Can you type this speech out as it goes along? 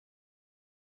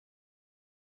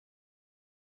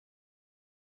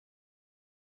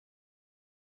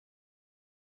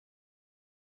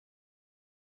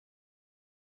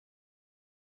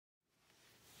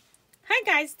Hi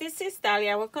guys, this is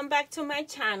Dalia. Welcome back to my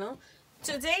channel.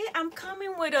 Today I'm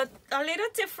coming with a little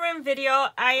different video.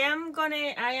 I am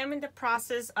in the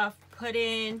process of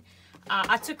putting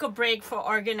I took a break for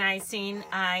organizing.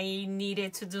 I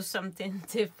needed to do something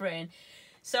different.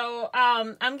 So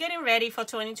I'm getting ready for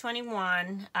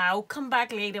 2021. I'll come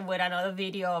back later with another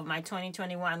video of my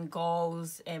 2021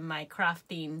 goals and my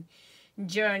crafting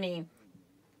journey.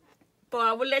 But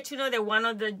I will let you know that one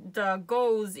of the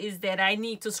goals is that I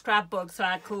need to scrapbook so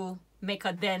I could make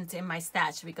a dent in my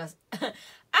stash, because I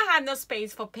have no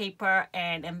space for paper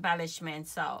and embellishment.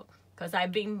 So, because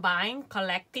I've been buying,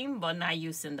 collecting, but not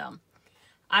using them.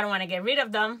 I don't want to get rid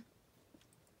of them.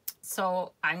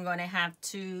 So I'm going to have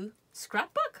to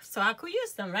scrapbook so I could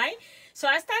use them, right? So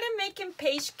I started making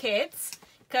page kits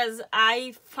because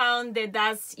I found that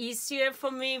that's easier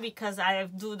for me because I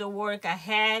do the work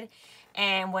ahead.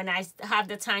 And when I have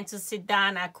the time to sit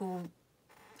down, I could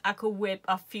whip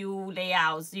a few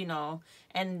layouts, you know,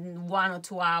 in 1 or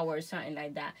 2 hours, something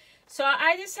like that. So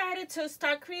I decided to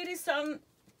start creating some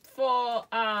for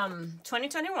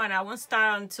 2021. I won't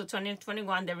start until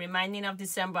 2021. The remaining of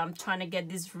December, I'm trying to get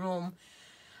this room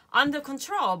under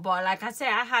control. But like I said,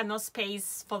 I had no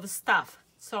space for the stuff,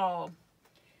 so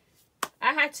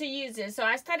I had to use it. So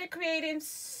I started creating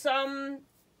some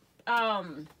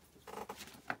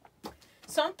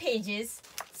pages.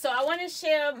 So I want to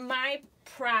share my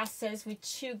process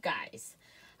with you guys.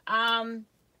 I've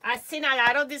seen a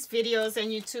lot of these videos on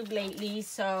YouTube lately,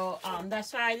 so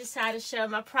that's why I decided to share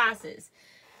my process.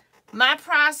 My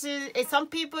process is, some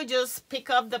people just pick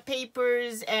up the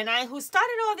papers, and who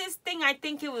started all this thing, I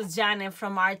think it was Janet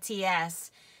from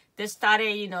RTS that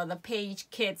started, you know, the page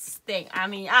kits thing. I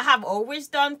mean, I have always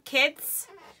done kits,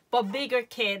 but bigger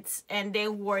kits, and they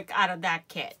work out of that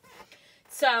kit.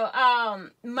 So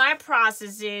my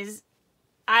process is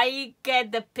I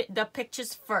get the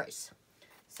pictures first.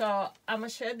 So I'm gonna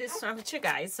share this one with you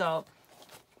guys. So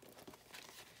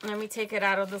let me take it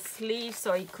out of the sleeve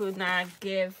so it could not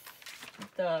give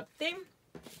the thing.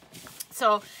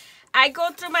 So I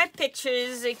go through my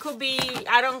pictures. It could be,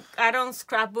 I don't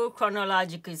scrapbook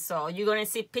chronologically. So you're gonna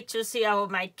see pictures here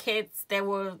of my kids that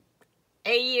were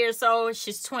 8 years old.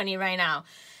 She's 20 right now.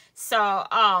 So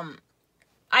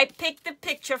I pick the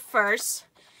picture first.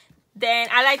 Then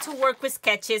I like to work with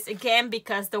sketches again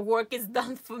because the work is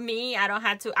done for me. I don't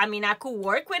have to, I mean, I could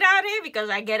work without it because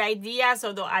I get ideas,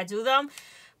 so I do them.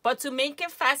 But to make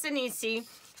it fast and easy,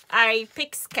 I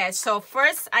pick sketch. So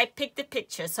first I pick the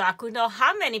picture so I could know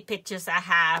how many pictures I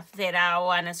have that I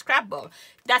want to scrapbook.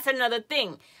 That's another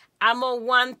thing. I'm a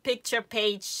 1 picture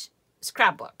page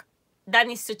scrapbook. That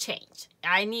needs to change.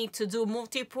 I need to do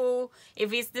multiple.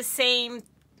 If it's the same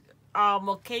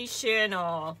location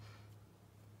or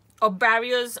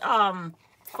various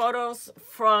photos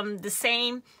from the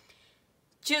same,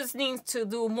 just needs to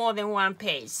do more than 1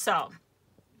 page. So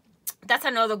that's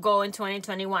another goal in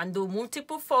 2021, do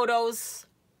multiple photos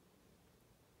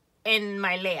in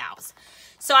my layouts.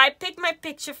 So I picked my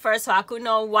picture first so I could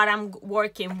know what I'm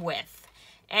working with.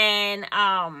 And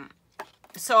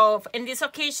so in this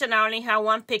occasion I only have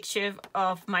 1 picture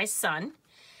of my son.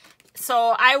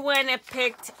 So I went and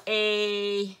picked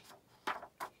a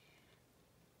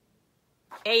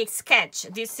sketch.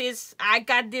 I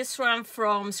got this one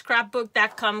from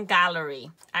scrapbook.com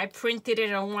gallery. I printed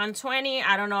it on 120.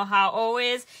 I don't know how old it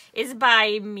is. It's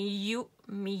by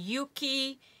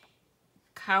Miyuki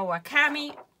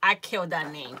Kawakami. I killed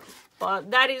that name, but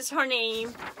that is her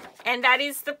name, and that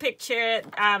is the picture,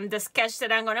 the sketch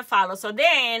that I'm gonna follow. So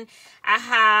then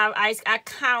I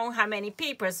count how many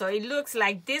papers. So it looks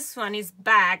like this one is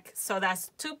back, so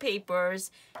that's 2 papers,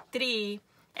 3,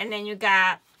 and then you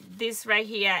got this right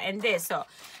here and this. So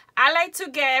I like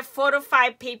to get 4 to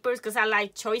 5 papers because I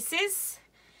like choices.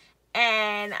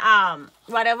 And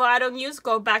whatever I don't use,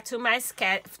 go back to my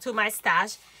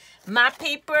stash. My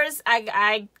papers,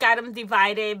 I got them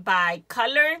divided by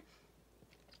color.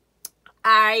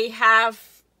 All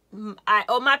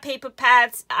my paper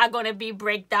pads are gonna be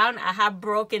breakdown. I have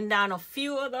broken down a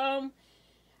few of them.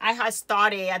 I had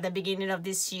started at the beginning of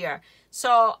this year,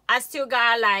 so I still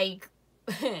got like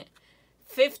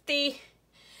 50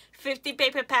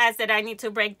 paper pads that I need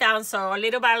to break down, so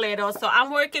little by little. So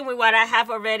I'm working with what I have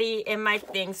already in my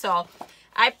thing. So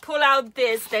I pull out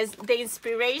this. There's the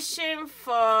inspiration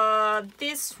for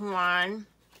this one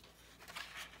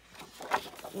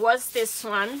was this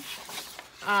one.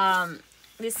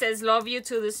 This says love you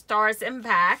to the stars and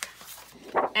back,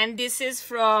 and this is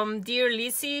from Dear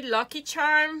Lizzie Lucky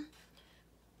Charm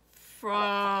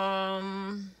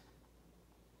from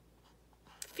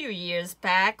a few years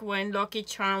back when Lucky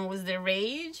Charm was the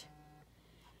rage.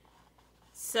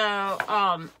 So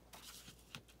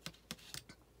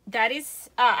that is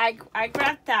I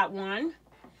grabbed that one.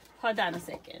 Hold on a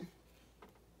second.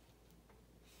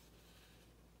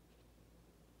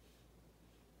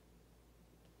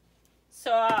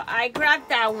 So I grabbed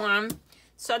that one.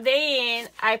 So then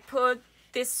I put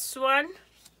this one,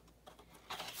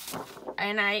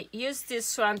 and I use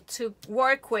this one to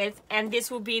work with, and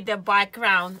this will be the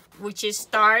background, which is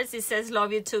stars. It says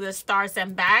love you to the stars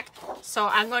and back. So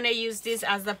I'm gonna use this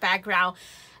as the background.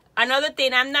 Another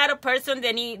thing, I'm not a person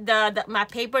that my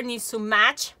paper needs to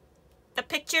match the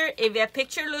picture. If a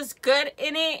picture looks good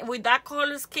in it with that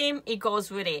color scheme, it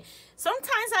goes with it.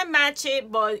 Sometimes I match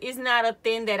it, but it's not a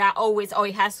thing that I always, oh,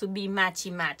 it has to be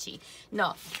matchy.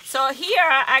 No. So here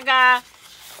I got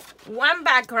one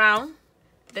background.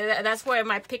 That's where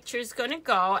my picture is gonna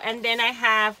go, and then I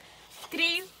have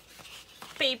 3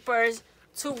 papers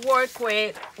to work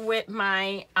with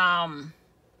my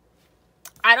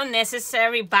I don't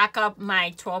necessarily back up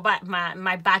my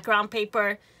my background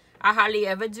paper. I hardly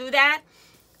ever do that.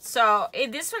 So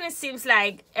this one, it seems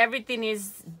like everything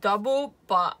is double,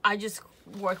 but I just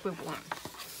work with one.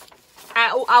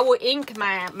 I will ink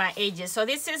my edges. So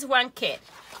this is one kit.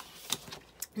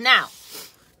 Now,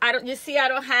 you see I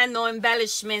don't have no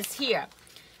embellishments here.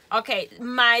 Okay,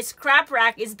 my scrap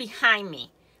rack is behind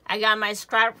me. I got my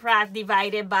scrap rack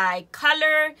divided by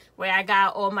color, where I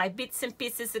got all my bits and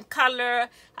pieces in color.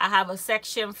 I have a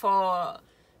section for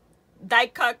die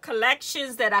cut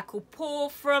collections that I could pull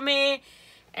from it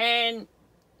and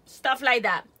stuff like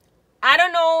that. I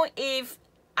don't know if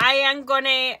I am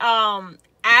gonna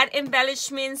add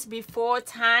embellishments before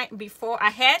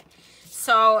ahead.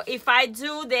 So if I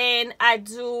do, then I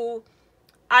do.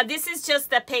 This is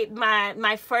just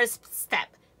my first step.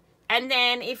 And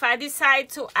then if I decide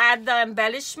to add the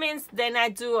embellishments, then I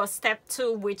do a step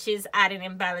 2, which is adding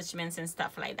embellishments and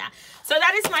stuff like that. So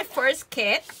that is my first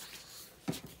kit.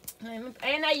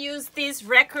 And I use this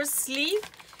record sleeve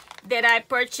that I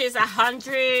purchased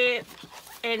 100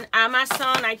 in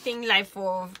Amazon, I think like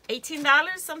for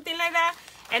 $18, something like that.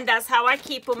 And that's how I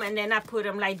keep them. And then I put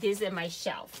them like this in my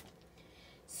shelf.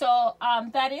 So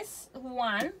that is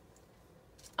one.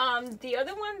 The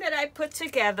other one that I put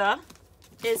together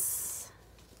is,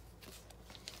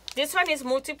 this one is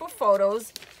multiple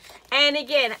photos. And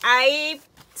again, I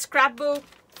scrapbook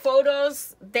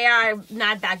photos. They are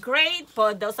not that great,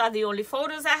 but those are the only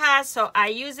photos I have, so I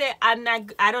use it. I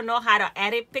don't know how to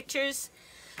edit pictures,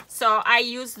 so I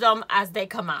use them as they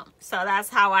come out. So that's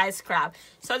how I scrap.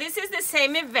 So this is the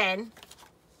same event.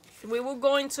 We were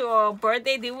going to a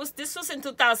birthday. This was in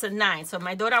 2009, so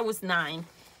my daughter was 9.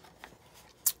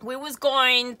 We was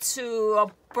going to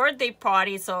a birthday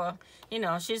party, so you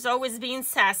know she's always being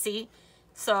sassy.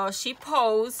 So she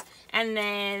posed, and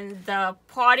then the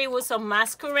party was a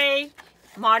masquerade,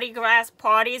 Mardi Gras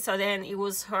party. So then it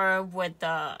was her with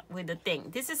the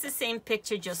thing. This is the same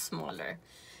picture, just smaller,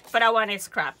 but I wanted to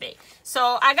scrap it.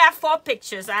 So I got 4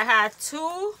 pictures. I had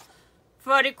 2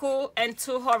 vertical and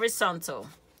 2 horizontal.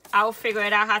 I'll figure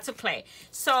it out how to play.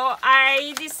 So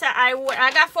I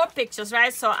got 4 pictures,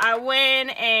 right? So I went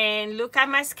and looked at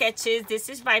my sketches. This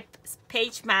is my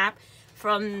page map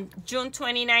from June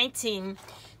 2019.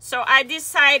 So I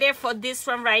decided for this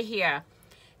one right here,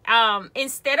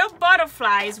 instead of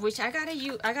butterflies, which I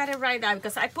gotta write down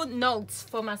because I put notes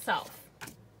for myself.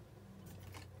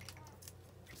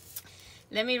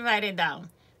 Let me write it down.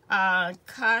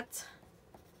 Cut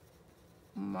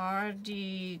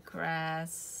Mardi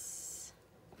Gras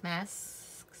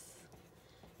masks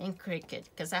in Cricut,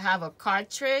 because I have a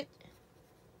cartridge.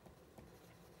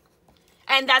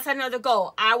 And that's another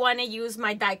goal. I want to use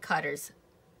my die cutters.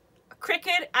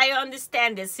 Cricut, I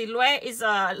understand this. Silhouette is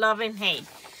a love and hate.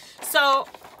 So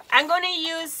I'm going to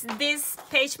use this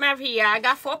page map here. I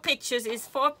got 4 pictures. It's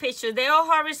 4 pictures. They're all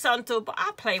horizontal, but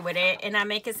I'll play with it and I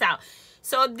make it sound.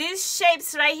 So these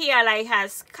shapes right here, like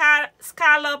has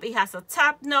scallop. It has a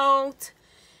top note.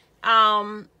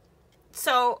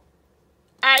 So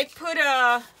I put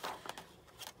a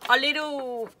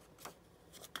little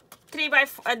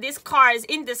 3x4 these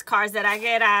cards that I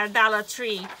get at Dollar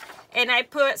Tree, and I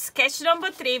put sketch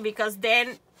number 3 because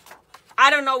then I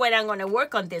don't know when I'm gonna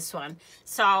work on this one.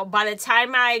 So by the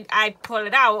time I pull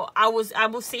it out, I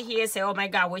will sit here and say, oh my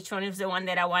god, which one is the one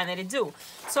that I wanted to do.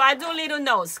 So I do little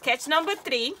notes. Sketch number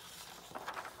 3.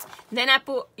 Then I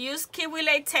use Kiwi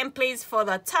Lane templates for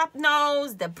the top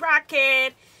nose, the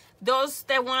bracket. Those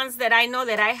the ones that I know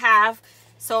that I have.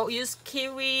 So use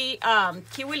Kiwi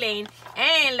Lane.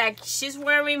 And like she's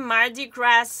wearing Mardi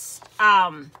Gras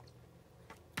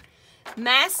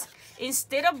mask.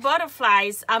 Instead of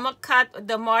butterflies, I'm gonna cut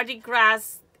the Mardi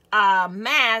Gras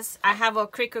masks, I have a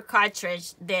Cricut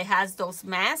cartridge that has those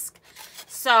masks.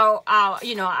 So,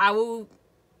 you know, I will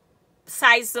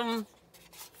size them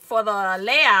for the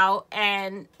layout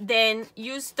and then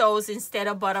use those instead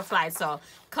of butterflies. So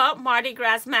cut Mardi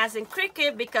Gras mask in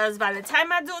Cricut, because by the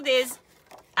time I do this,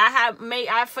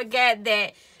 I forget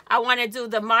that I want to do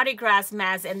the Mardi Gras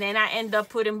mask, and then I end up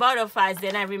putting butterflies.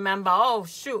 Then I remember, oh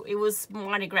shoot, it was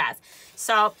Mardi Gras.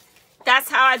 So that's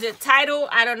how I did title.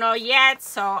 I don't know yet,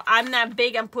 so I'm not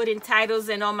big on putting titles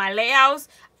in all my layouts.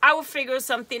 I will figure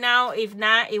something out. If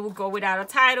not, it will go without a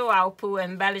title. I'll put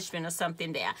embellishment or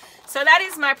something there. So that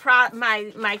is my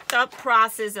thought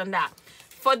process on that.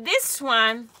 For this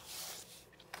one,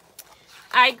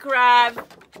 I grabbed,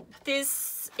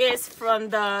 this is from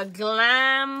the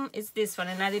Glam. It's this one,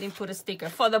 and I didn't put a sticker.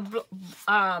 For the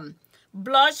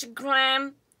Blush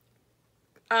Glam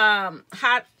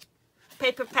hot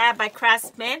paper pad by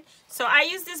Craftsman. So I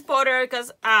use this border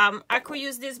because I could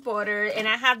use this border, and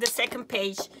I have the second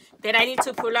page that I need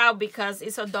to pull out because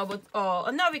it's a double,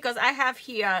 no, because I have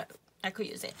here, I could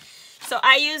use it. So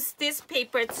I use this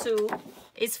paper too.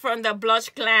 It's from the Blush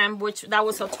Glam, which that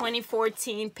was a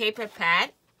 2014 paper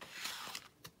pad.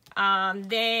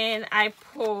 Then I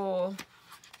pull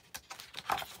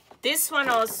this one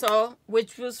also,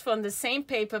 which was from the same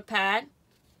paper pad.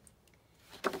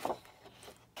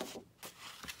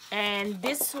 And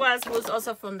this was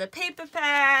also from the paper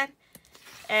pad.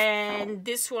 And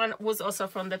this one was also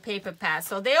from the paper pad.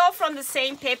 So they're all from the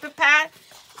same paper pad.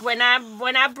 When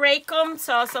I break them,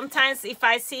 so sometimes if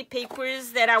I see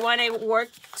papers that I want to work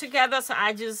together, so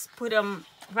I just put them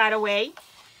right away.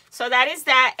 So that is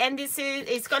that. And this is,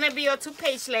 it's going to be a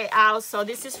 2-page layout. So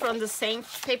this is from the same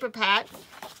paper pad.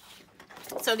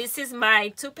 So this is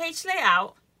my 2-page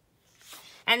layout.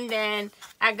 And then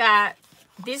I got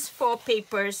these 4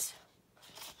 papers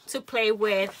to play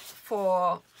with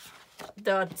for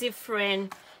the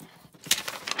different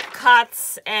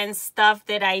cuts and stuff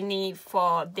that I need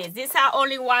for this. These are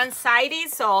only one-sided,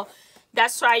 so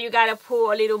that's why you gotta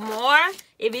pull a little more.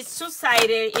 If it's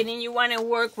two-sided and then you want to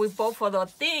work with both of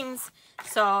those things,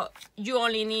 so you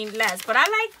only need less. But I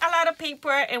like a lot of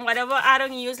paper, and whatever I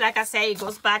don't use, like I say, it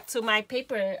goes back to my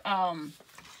paper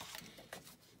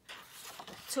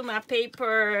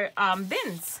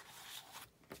bins.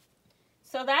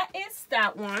 So that is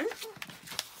that one.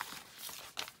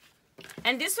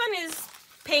 And this one is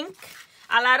pink,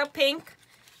 a lot of pink.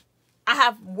 I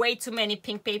have way too many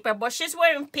pink paper, but she's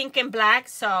wearing pink and black,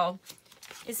 so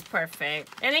it's perfect.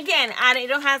 And again, it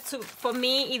don't have to, for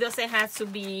me, it doesn't have to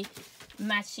be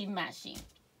matchy.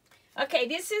 Okay,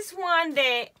 this is one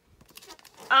that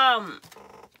I'm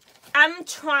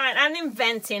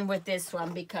inventing with this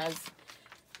one, because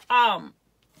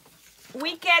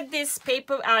we get this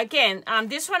paper again.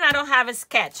 This one I don't have a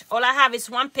sketch. All I have is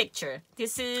one picture.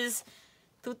 This is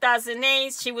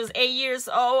 2008. She was 8 years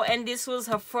old, and this was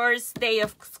her first day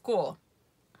of school.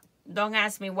 Don't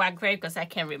ask me what grade, because I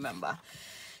can't remember.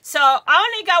 So I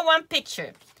only got one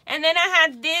picture. And then I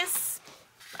had this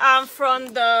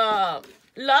from the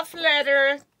Love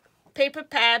Letter paper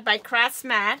pad by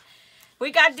Craftsman.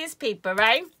 We got this paper,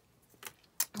 right?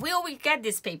 We always get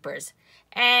these papers.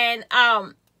 And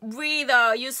we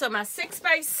use them as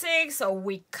 6x6, or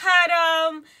we cut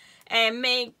them and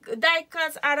make die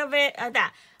cuts out of it,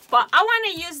 that. But I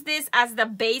want to use this as the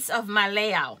base of my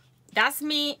layout. That's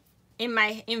me in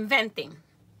my inventing.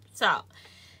 So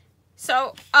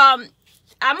I'm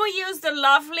gonna use the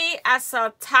Lovely as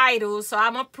a title. So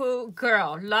I'm gonna put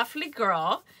girl, Lovely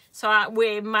Girl. So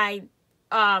with my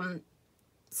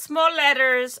small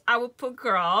letters, I will put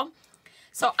girl.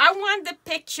 So I want the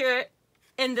picture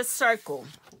in the circle.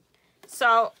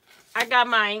 So I got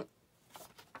my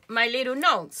little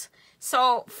notes.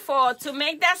 So to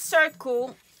make that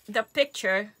circle, the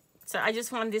picture, so I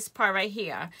just want this part right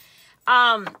here.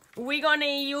 I'm gonna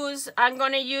use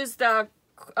the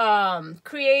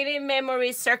Creative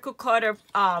Memory circle cutter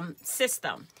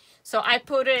system. So I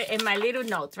put it in my little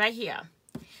notes right here.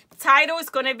 Title is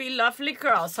gonna be Lovely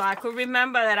Girl, so I could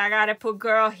remember that I gotta put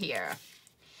girl here.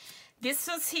 This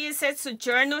was here, says to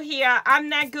journal here. I'm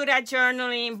not good at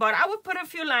journaling, but I would put a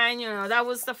few lines. You know, that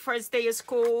was the first day of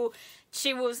school.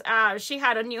 She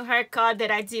had a new haircut that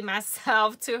I did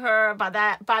myself to her. By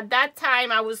that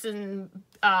time, I was in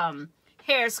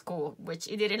hair school, which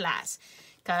it didn't last,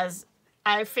 because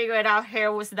I figured out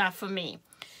hair was not for me.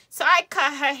 So I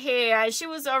cut her hair. She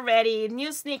was already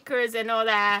new sneakers and all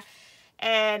that.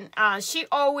 And she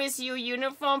always used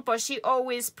uniform, but she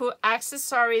always put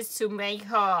accessories to make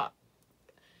her,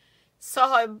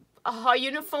 so her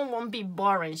uniform won't be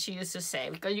boring, she used to say,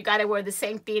 because you got to wear the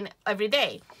same thing every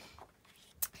day.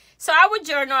 So I would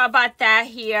journal about that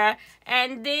here,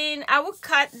 and then I would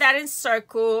cut that in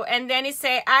circle, and then it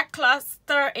say add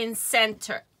cluster in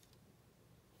center.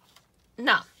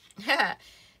 No,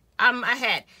 I'm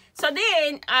ahead. So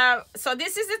then, so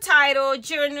this is the title,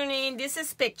 journaling, this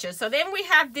is picture. So then we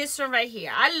have this one right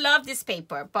here. I love this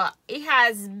paper, but it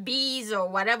has bees or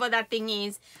whatever that thing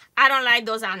is. I don't like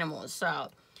those animals, so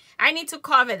I need to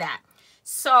cover that.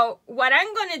 So what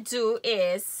I'm going to do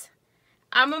is,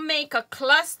 I'm going to make a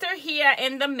cluster here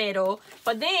in the middle,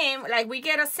 but then, like we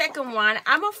get a second one,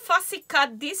 I'm going to fussy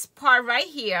cut this part right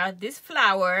here, this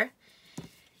flower.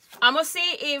 I'm going to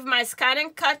see if my Scan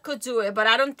and Cut could do it, but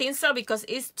I don't think so because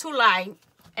it's too light.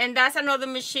 And that's another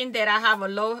machine that I have a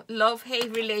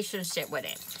love-hate relationship with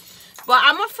it. But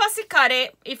I'm going to fussy cut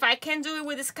it. If I can do it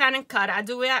with the Scan and Cut, I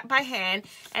do it by hand.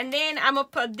 And then I'm going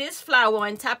to put this flower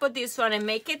on top of this one and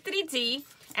make it 3D.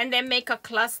 And then make a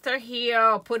cluster here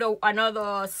or put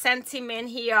another sentiment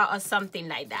here or something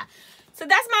like that. So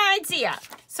that's my idea.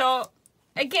 So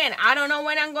again, I don't know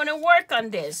when I'm going to work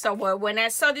on this. So when I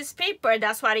saw this paper,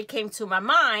 that's what it came to my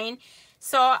mind.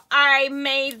 So I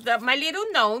made my little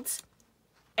notes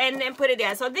and then put it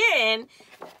there. So then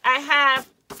I have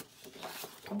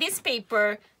this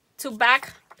paper to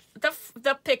back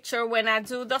the picture when I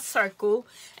do the circle.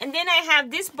 And then I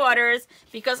have these butters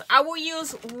because I will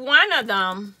use one of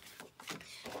them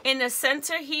in the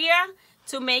center here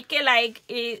to make it like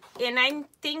it, and I'm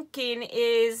thinking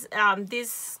is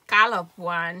this scallop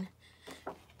one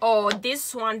or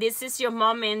this one. This is your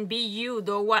moment, be you,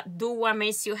 do what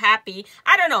makes you happy.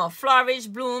 I don't know, flourish,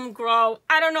 bloom, grow.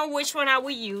 I don't know which one I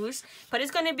will use, but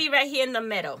it's going to be right here in the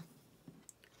middle.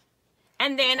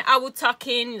 And then I will tuck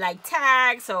in like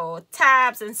tags or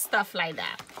tabs and stuff like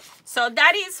that. So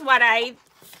that is what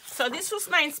so this was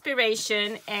my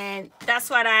inspiration, and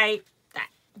that's what I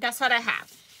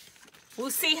have. We'll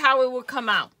see how it will come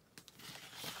out.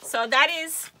 So that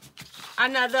is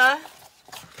another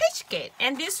pitch kit.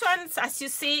 And this one, as you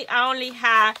see, I only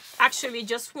have actually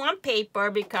just one paper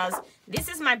because this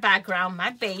is my background, my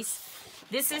base.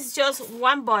 This is just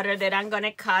one butter that I'm going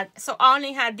to cut. So I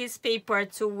only had this paper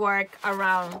to work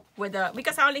around with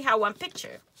because I only have one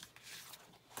picture.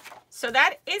 So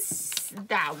that is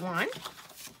that one.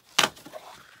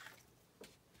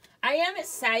 I am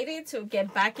excited to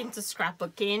get back into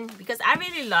scrapbooking because I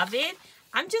really love it.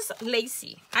 I'm just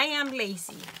lazy. I am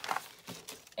lazy.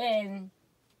 And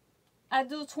I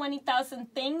do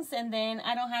 20,000 things and then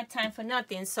I don't have time for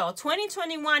nothing. So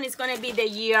 2021 is going to be the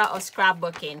year of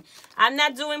scrapbooking. I'm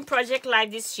not doing project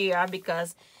like this year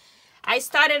because I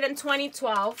started in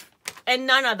 2012 and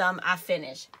none of them are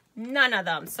finished. None of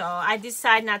them. So I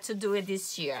decided not to do it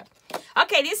this year.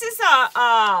 Okay, this is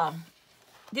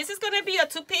going to be a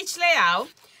 2-page layout.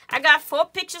 I got 4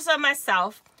 pictures of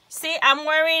myself. See, I'm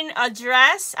wearing a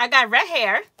dress. I got red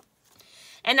hair.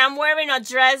 And I'm wearing a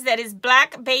dress that is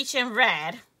black, beige, and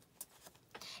red.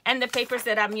 And the papers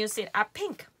that I'm using are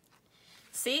pink.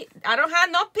 See, I don't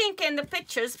have no pink in the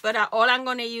pictures, but all I'm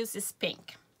going to use is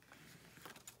pink.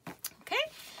 Okay?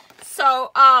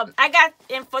 So,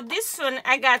 and for this one,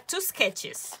 I got 2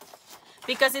 sketches.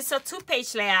 Because it's a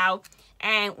 2-page layout.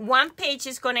 And one page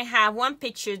is going to have 1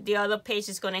 picture. The other page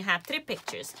is going to have 3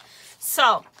 pictures.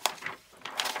 So,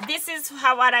 this is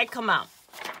what I come out.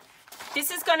 This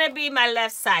is going to be my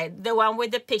left side, the one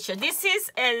with the picture. This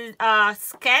is a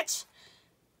sketch.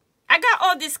 I got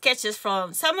all these sketches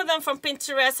some of them from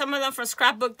Pinterest, some of them from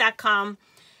scrapbook.com.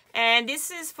 And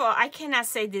this is for, I cannot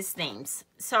say these names.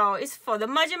 So it's for the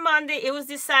Mudgy Monday. It was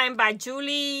designed by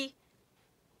Julie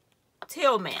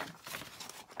Tillman.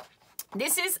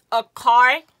 This is a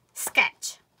card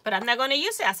sketch, but I'm not going to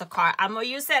use it as a card. I'm going to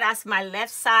use it as my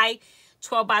left side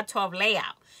 12 by 12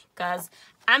 layout because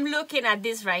I'm looking at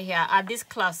this right here, at this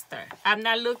cluster. I'm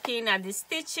not looking at the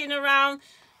stitching around,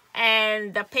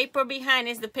 and the paper behind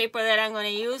is the paper that I'm going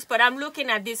to use, but I'm looking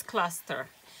at this cluster.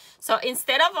 So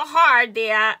instead of a heart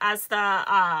there as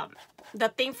the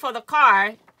thing for the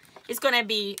card, it's going to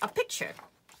be a picture.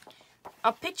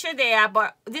 A picture there,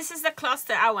 but this is the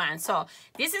cluster I want. So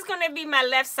this is going to be my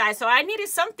left side. So I needed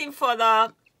something for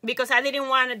because I didn't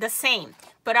want it the same,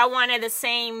 but I wanted the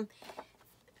same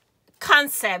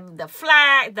concept, the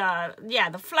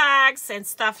flags and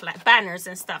stuff like banners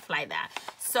and stuff like that.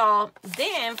 So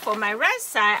then for my right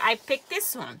side, I picked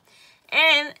this one,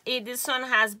 and this one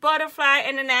has butterfly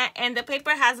and the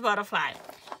paper has butterfly.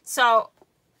 So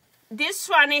this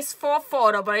one is 4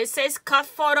 photo, but it says cut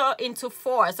photo into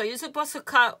 4. So you're supposed to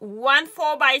cut 1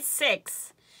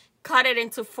 4x6, cut it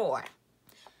into 4.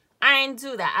 I didn't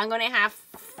do that. I'm gonna have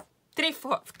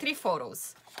three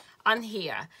photos on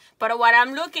here. But what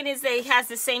I'm looking is that it has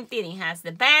the same thing. It has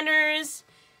the banners,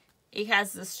 It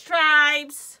has the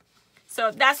stripes.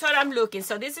 So that's what I'm looking.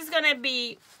 So this is gonna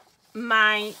be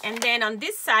my, and then on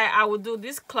this side I will do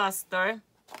this cluster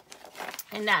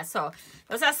and that. So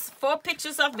those are 4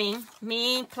 pictures of me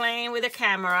playing with the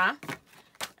camera.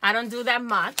 I don't do that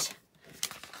much,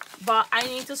 but I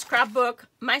need to scrapbook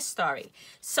my story.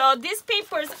 So these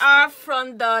papers are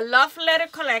from the Love Letter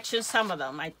collection, some of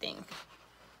them, I think.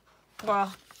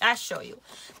 Well, I'll show you.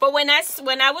 But when I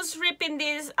was ripping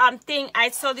this thing, I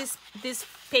saw this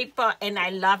paper and I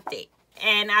loved it.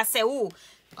 And I said, ooh,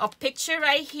 a picture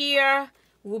right here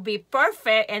will be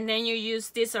perfect. And then you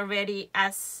use this already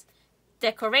as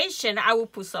decoration. I will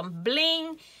put some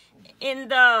bling in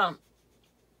the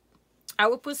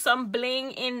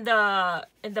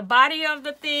body of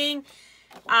the thing.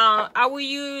 I will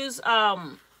use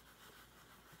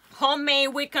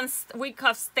homemade wick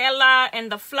of Stella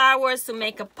and the flowers to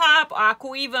make a pop. Or I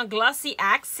could even glossy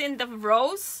accent the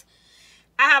rose.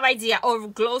 I have idea, or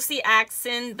glossy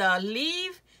accent the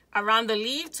leaf, around the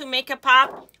leaf to make a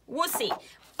pop. We'll see.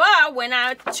 But when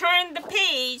I turned the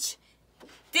page,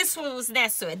 this one was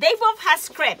next to it. They both have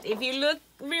script. If you look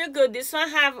real good, this one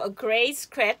have a gray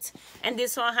script and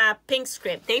this one have pink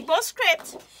script. They both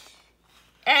script.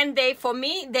 And for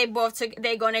me, they're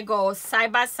gonna go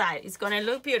side by side. It's gonna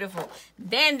look beautiful.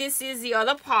 Then this is the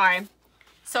other part.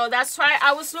 So that's why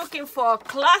I was looking for a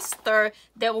cluster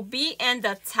that will be in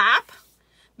the top,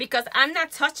 because I'm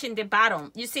not touching the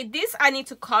bottom. You see, this I need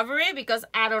to cover it because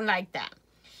I don't like that.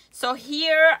 So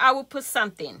here I will put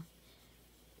something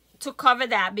to cover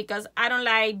that because I don't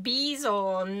like bees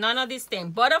or none of these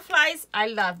things. Butterflies, I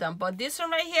love them, but this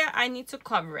one right here, I need to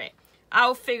cover it.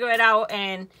 I'll figure it out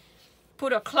and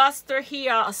put a cluster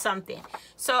here or something.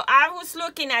 So I was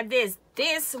looking at this.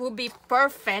 This will be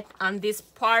perfect on this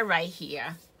part right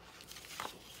here.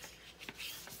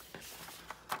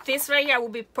 This right here will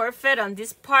be perfect on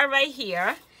this part right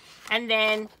here. And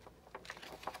then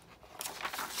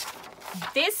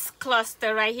this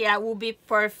cluster right here will be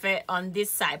perfect on this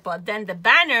side. But then the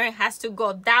banner has to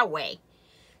go that way.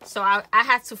 So I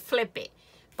had to flip it.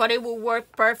 But it will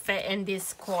work perfect in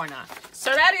this corner.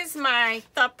 So that is my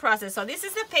thought process. So this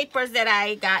is the papers that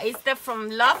I got. It's from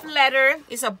Love Letter.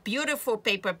 It's a beautiful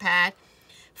paper pad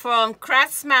from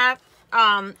Craftsmart.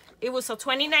 It was a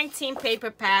 2019 paper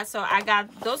pad. So I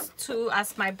got those 2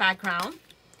 as my background.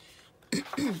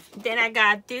 Then I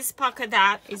got this polka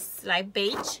dot. It's like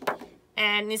beige.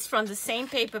 And it's from the same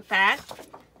paper pad.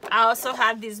 I also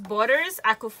have these borders.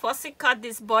 I could fussy cut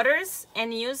these borders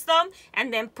and use them.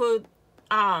 And then put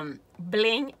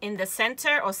bling in the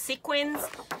center or sequins,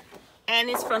 and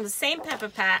it's from the same paper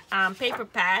pad.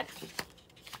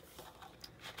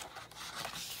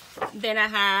 Then I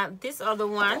have this other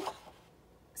one,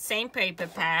 same paper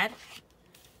pad.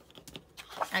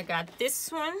 I got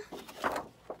this one,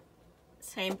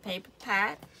 same paper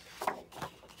pad.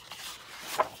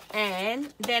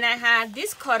 And then I have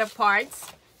these cutter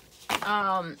parts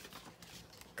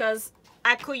because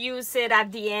I could use it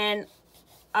at the end.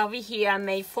 Over here I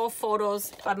made 3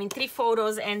 photos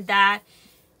and that,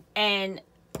 and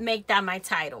make that my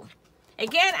title.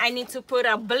 Again, I need to put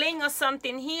a bling or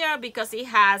something here because it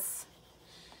has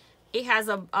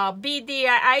a bead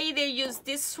there. I either use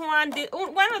this one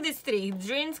of these 3,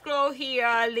 Dreams Glow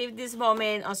here, Live This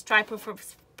Moment, or Strive for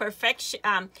Perfection,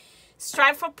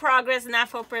 Strive for Progress, Not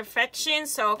for Perfection.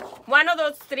 So one of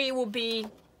those 3 will be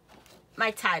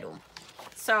my title.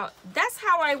 So that's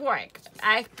how I work.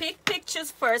 I pick pictures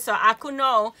first so I could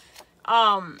know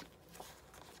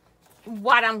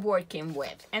what I'm working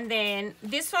with. And then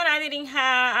this one I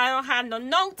don't have no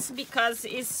notes because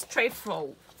it's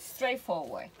straightforward.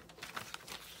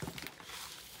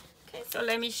 Okay, so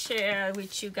let me share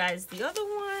with you guys the other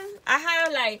one. I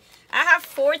have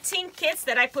 14 kits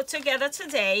that I put together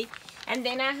today, and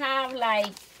then I have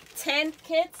like 10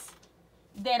 kits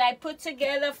that I put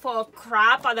together for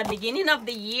crop at the beginning of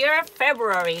the year,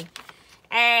 February.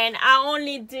 And I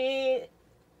only did,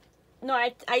 no, I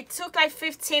took like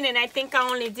 15, and I think I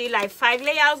only did like 5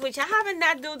 layouts, which I haven't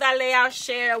not do that layout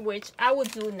share, which I will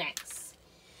do next.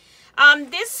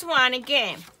 This one,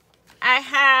 again, I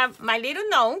have my little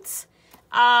notes.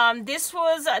 This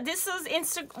is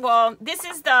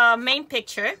the main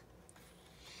picture.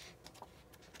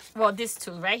 Well, this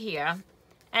two right here.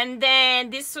 And then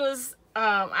this was,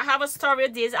 I have a story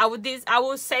of this. I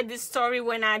will say this story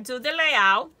when I do the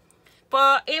layout.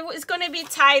 But it's going to be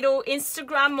titled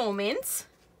Instagram Moments.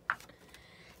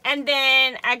 And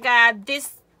then I got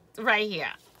this right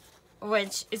here,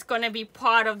 which is going to be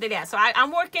part of the layout. So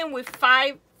I'm working with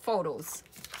 5 photos.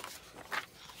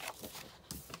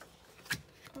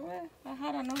 Oh, I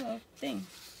had another thing.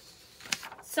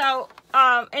 So,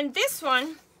 and this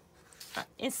one,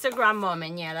 Instagram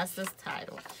Moment, yeah, that's the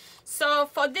title. So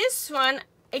for this one,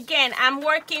 again, I'm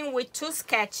working with 2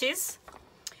 sketches.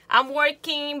 I'm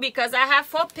working because I have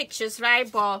 4 pictures,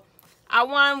 right? But I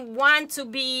want one to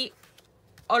be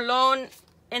alone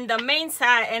in the main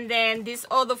side, and then this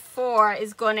other 4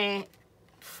 is gonna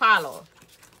follow.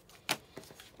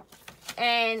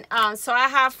 And so I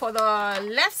have, for the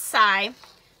left side,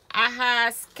 I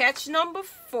have sketch number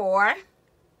 4,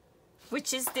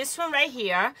 which is this one right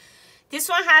here. This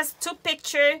one has 2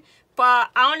 pictures, but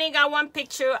I only got 1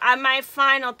 picture. I might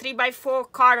find a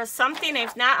 3x4 card or something.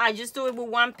 If not, I just do it with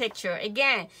 1 picture.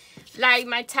 Again, like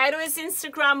my title is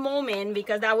Instagram Moment,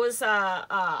 because that was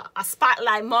a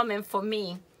spotlight moment for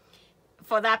me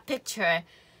for that picture.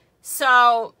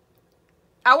 So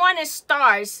I wanted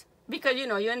stars, because you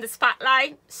know, you're in the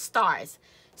spotlight, stars.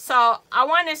 So I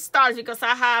wanted stars because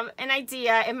I have an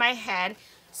idea in my head.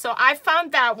 So I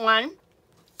found that one.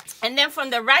 And then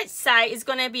from the right side is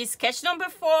going to be sketch number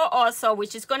 4 also,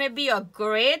 which is going to be a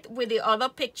grid with the other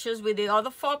pictures, with the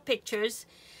other 4 pictures.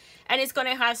 And it's going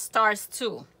to have stars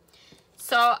too.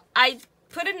 So I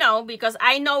put a note because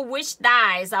I know which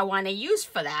dies I want to use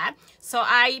for that. So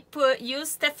I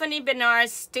use Stephanie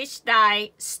Bernard's Stitch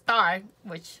Die Star,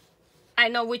 which I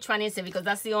know which one is it, because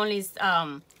that's the only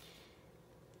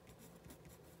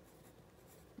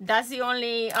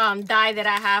die that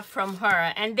I have from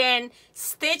her. And then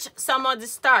stitch some of the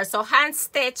stars. So hand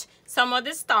stitch some of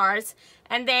the stars,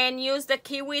 and then use the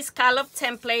Kiwi scallop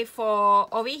template for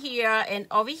over here and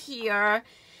over here.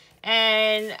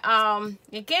 And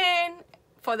again,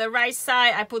 for the right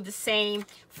side, I put the same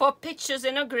 4 pictures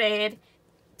in a grid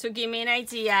to give me an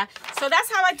idea. So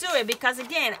that's how I do it, because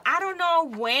again, I don't know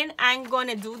when I'm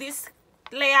gonna do these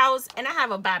layouts, and I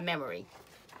have a bad memory.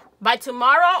 By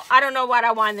tomorrow, I don't know what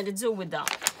I wanted to do with them.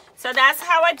 So that's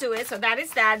how I do it. So that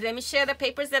is that. Let me share the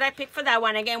papers that I picked for that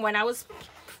one. Again, when I was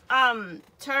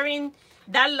tearing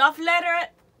that love letter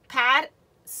pad,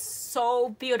 so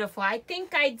beautiful. I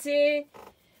think I did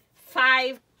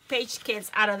 5 page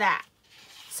kits out of that.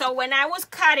 So when I was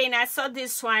cutting, I saw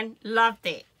this one, loved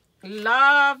it.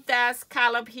 Love that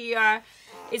scallop here.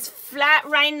 It's flat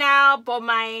right now, but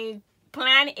my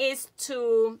plan is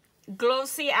to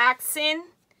glossy accent,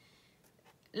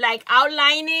 like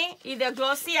outline it, either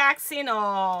glossy accent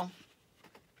or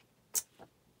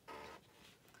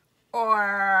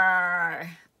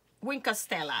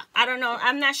Winkostella. I don't know,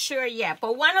 I'm not sure yet,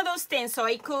 but one of those things, so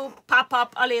it could pop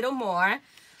up a little more.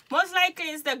 Most likely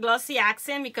it's the glossy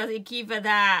accent, because it gives it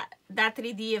that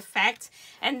 3D effect.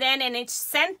 And then in each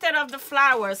center of the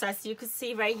flowers, as you can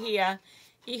see right here,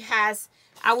 it has,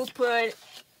 I will put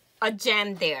a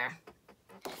gem there.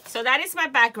 So that is my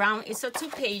background. It's a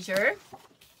 2-pager.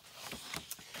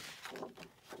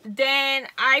 Then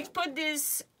I put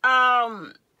this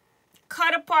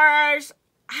cut apart.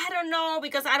 I don't know,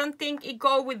 because I don't think it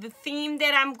go with the theme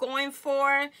that I'm going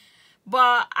for,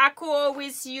 but I could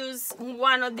always use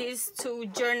one of these to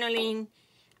journaling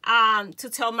to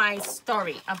tell my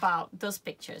story about those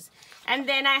pictures. And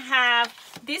then I have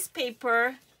this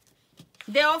paper.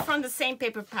 They're all from the same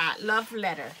paper pad, Love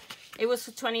Letter. It was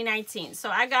for 2019. So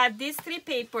I got these 3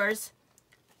 papers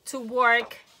to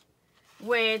work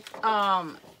with,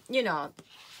 you know,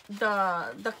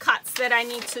 the cuts that I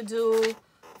need to do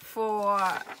for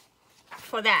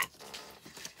that.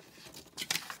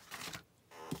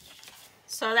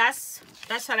 So that's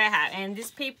what I have. And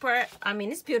this paper, I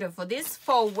mean, it's beautiful. This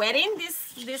for wedding,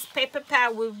 this paper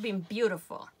pad will be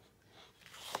beautiful.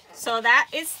 So that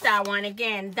is that one.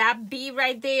 Again, that bee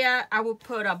right there, I will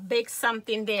put a big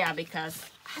something there because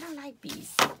I don't like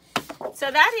bees.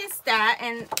 So that is that,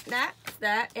 and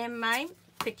that in my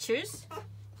pictures.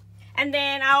 And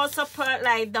then I also put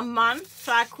like the month,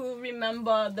 so I could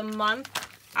remember the month.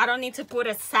 I don't need to put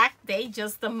a exact date,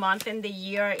 just the month and the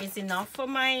year is enough for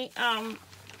my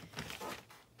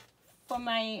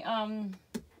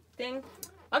thing.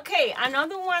 Okay,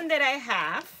 another one that I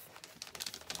have.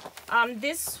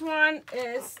 This one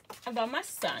is about my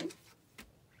son.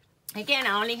 Again,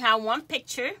 I only have one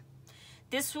picture.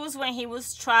 This was when he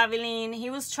was traveling.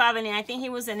 I think he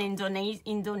was in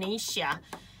Indonesia,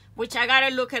 which I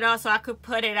gotta look it up so I could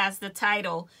put it as the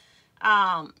title.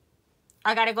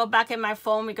 I gotta go back in my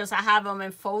phone because I have them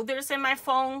in folders in my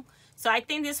phone. So I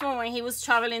think this one when he was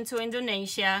traveling to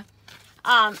Indonesia.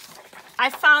 I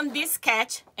found this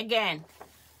sketch, again,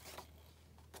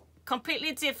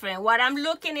 completely different. What I'm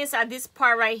looking is at this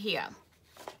part right here.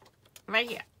 Right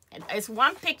here. It's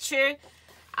one picture.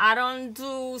 I don't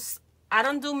do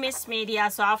mixed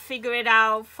media, so I'll figure it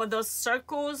out. For those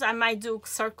circles, I might do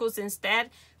circles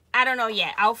instead. I don't know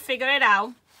yet. I'll figure it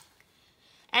out.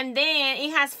 And then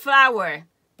it has flower.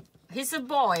 He's a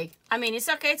boy. I mean, it's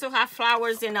okay to have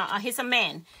flowers in he's a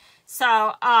man.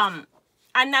 So I'm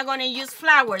not gonna use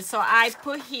flowers. So I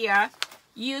put here,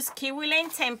 use Kiwi Lane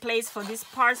templates for these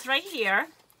parts right here.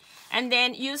 And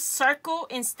then use circle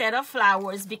instead of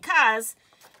flowers because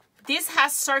this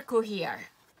has circle here.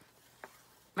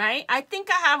 Right? I think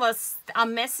I have a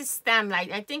messy stamp.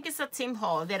 Like, I think it's a Tim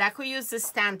Hall that I could use the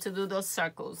stamp to do those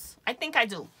circles. I think I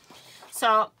do.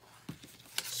 So,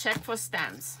 check for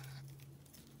stamps.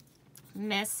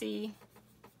 Messy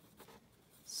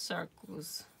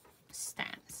circles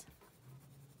stamps.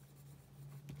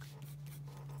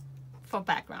 For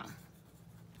background.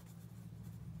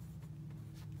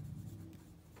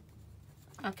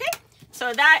 Okay?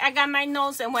 So that I got my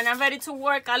notes, and when I'm ready to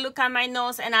work, I look at my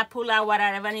notes and I pull out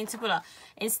whatever I need to pull out.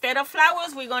 Instead of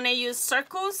flowers, we're gonna use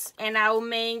circles, and I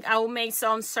will make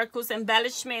some circles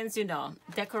embellishments, you know,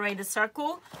 decorate the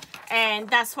circle, and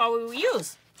that's what we will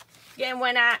use. Again,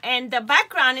 and the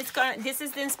background is this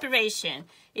is the inspiration.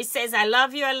 It says, I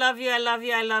love you, I love you, I love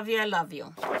you, I love you, I love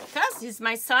you. Because he's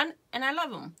my son and I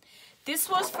love him. This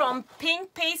was from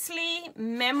Pink Paisley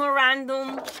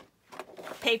Memorandum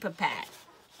paper pad.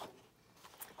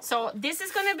 So this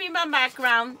is gonna be my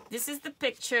background. This is the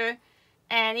picture,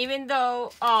 and even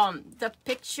though the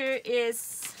picture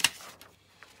is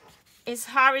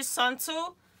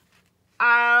horizontal,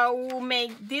 I will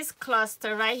make this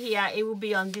cluster right here. It will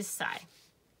be on this side,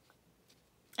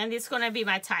 and this is gonna be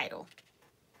my title.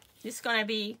 This is gonna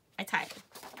be my title.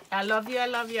 I love you. I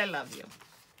love you. I love you.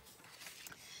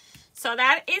 So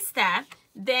that is that.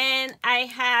 Then I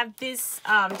have this.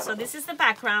 So this is the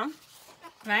background,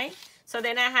 right? So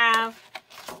then I have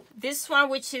this one,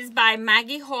 which is by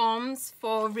Maggie Holmes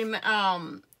for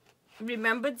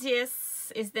Remember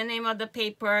This is the name of the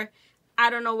paper. I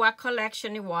don't know what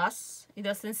collection it was. It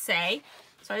doesn't say.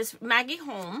 So it's Maggie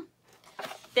Holmes.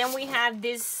 Then we have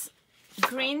this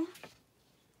green.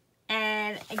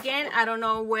 And again, I don't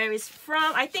know where it's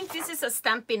from. I think this is a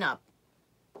Stampin' Up.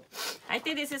 I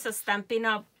think this is a Stampin'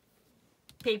 Up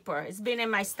paper. It's been in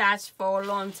my stash for a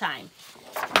long time.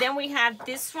 Then we have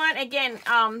this one again.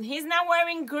 He's not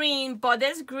wearing green, but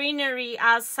there's greenery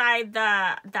outside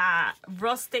the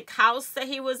rustic house that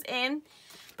he was in.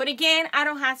 But again, I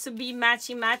don't have to be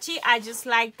matchy. I just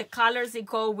like the colors that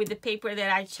go with the paper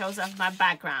that I chose as my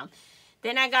background.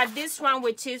 Then I got this one,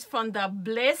 which is from the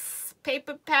Bliss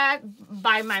paper pad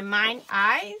by My Mind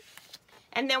Eye.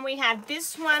 And then we have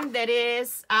this one that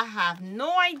is, I have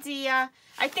no idea.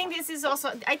 I think this is also,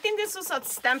 I think this was a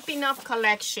Stampin' Up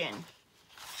collection.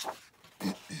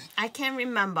 I can't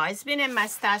remember. It's been in my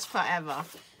stash forever.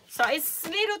 So it's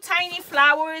little tiny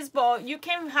flowers, but you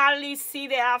can hardly see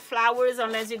there are flowers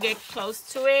unless you get close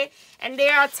to it. And they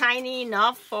are tiny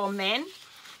enough for men.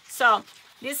 So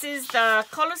this is the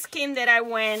color scheme that I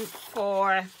went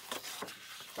for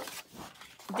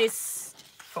this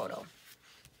photo.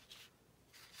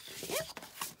 Yeah.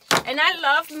 And I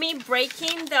love me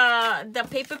breaking the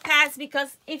paper pads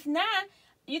because if not,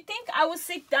 you think I would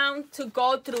sit down to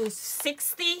go through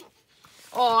 60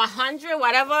 or 100,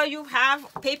 whatever you have,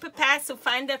 paper pads to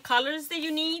find the colors that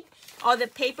you need or the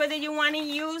paper that you want to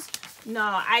use? No,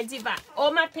 I divide.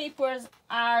 All my papers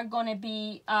are going to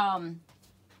be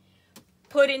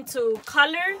put into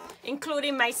color,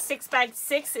 including my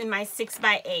 6x6 and my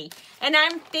 6x8. And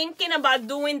I'm thinking about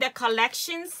doing the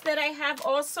collections that I have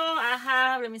also. I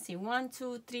have, let me see, 1,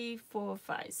 2, 3, 4,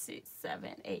 5, 6, 7,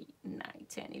 8, 9,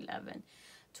 10, 11,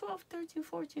 12, 13,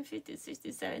 14, 15,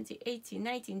 16, 17, 18,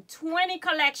 19, 20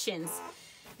 collections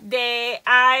that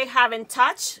I haven't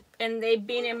touched. And they've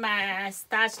been in my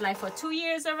stash like for 2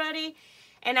 years already.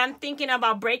 And I'm thinking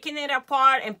about breaking it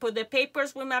apart and put the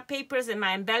papers with my papers and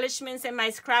my embellishments in my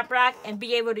scrap rack and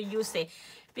be able to use it.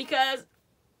 Because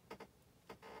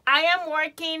I am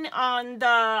working on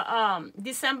the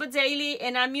December Daily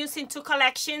and I'm using 2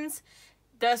 collections,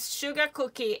 the Sugar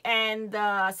Cookie and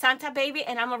the Santa Baby,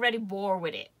 and I'm already bored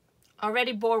with it.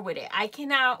 I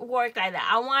cannot work like that.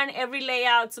 I want every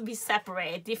layout to be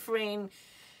separate, different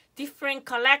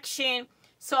collection.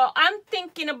 So I'm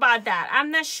thinking about that. I'm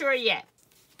not sure yet.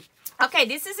 Okay,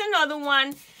 this is another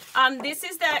one. This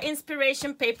is the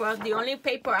inspiration paper, the only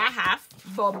paper I have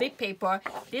for big paper.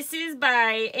 This is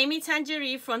by Amy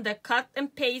Tangerine from the Cut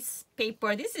and Paste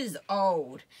paper. This is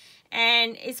old.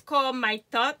 And it's called My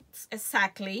Thoughts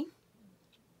Exactly.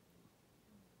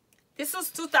 This was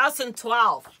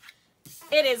 2012.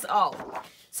 It is old.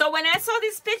 So when I saw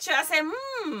this picture, I said,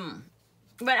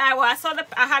 But I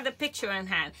had the picture in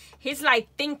hand. He's like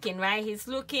thinking, right? He's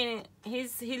looking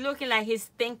like he's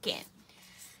thinking.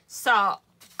 So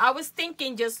I was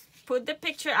thinking just put the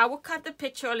picture. I will cut the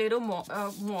picture a little more,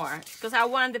 because I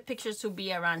want the pictures to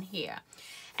be around here.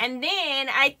 And then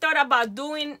I thought about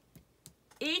doing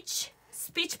each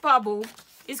speech bubble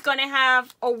is gonna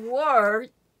have a word,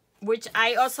 which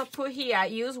I also put here. I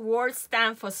use word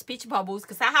stand for speech bubbles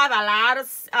because I have a lot of,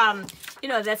 you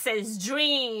know, that says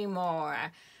dream or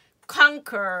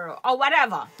conquer or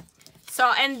whatever.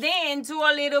 So, and then do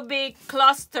a little bit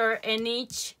cluster in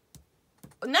each,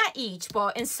 not each,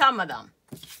 but in some of them.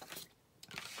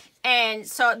 And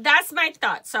so that's my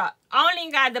thought. So I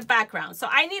only got the background. So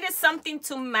I needed something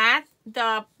to match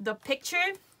the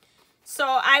picture. So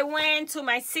I went to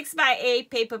my 6x8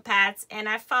 paper pads and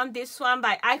I found this one,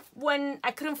 but I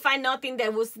couldn't find nothing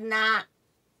that was not,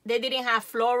 they didn't have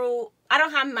floral. I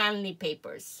don't have manly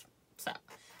papers. So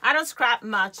I don't scrap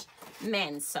much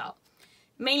men. So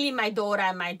mainly my daughter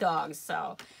and my dog.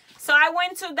 So I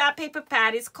went to that paper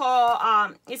pad. It's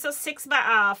called, it's a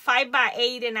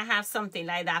 5x8.5, something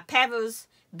like that. Pebbles,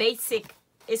 basic.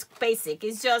 It's basic.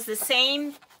 It's just the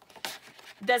same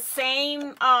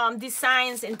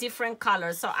designs in different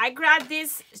colors. So I grabbed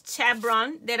this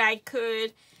chevron that I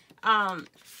could, because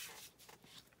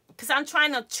I'm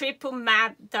trying to triple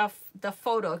map the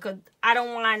photo, because I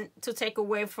don't want to take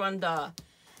away from the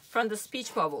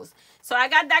speech bubbles. So I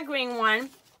got that green one,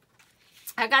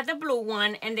 I got the blue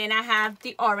one, and then I have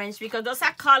the orange, because those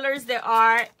are colors that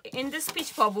are in the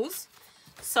speech bubbles.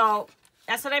 So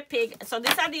that's what I picked. So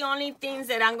these are the only things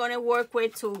that I'm going to work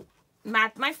with to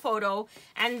map my photo.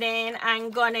 And then I'm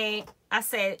going to, I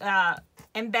said,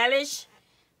 embellish,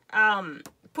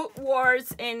 put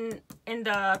words in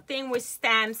the thing with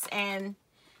stamps and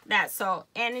that. So,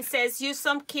 and it says use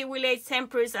some key-related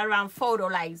templates around photo,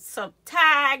 like some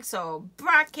tags or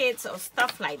brackets or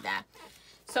stuff like that.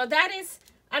 So that is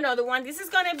another one. This is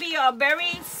going to be a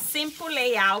very simple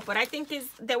layout, but I think it's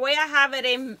the way I have it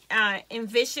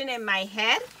envisioned in my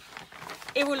head,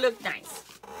 it will look nice.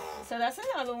 So that's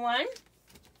another one.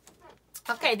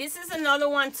 Okay, this is another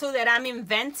one too that I'm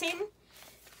inventing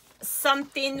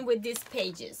something with these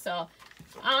pages. So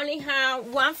I only have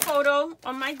one photo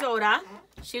of my daughter.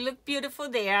 She looked beautiful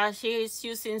there. She's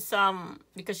using some,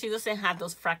 because she doesn't have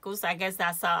those freckles. I guess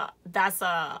that's a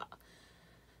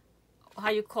how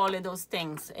you call it, those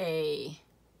things, a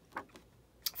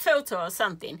filter or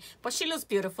something. But she looks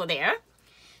beautiful there.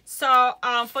 So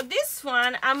for this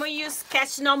one, I'm gonna use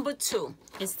sketch number 2.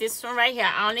 It's this one right here.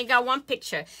 I only got one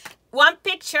picture,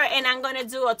 and I'm gonna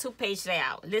do a 2-page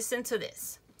layout. Listen to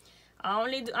this.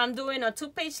 I'm doing a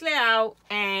 2-page layout,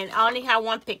 and I only have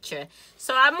one picture.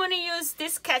 So I'm gonna use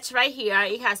this sketch right here.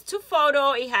 It has 2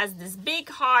 photos. It has this big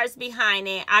hearts behind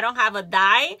it. I don't have a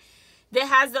die that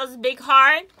has those big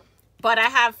hearts, but I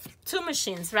have 2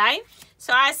 machines, right?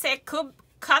 So I said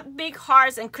cut big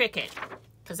hearts and Cricut,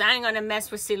 because I ain't gonna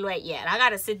mess with silhouette yet. I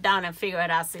gotta sit down and figure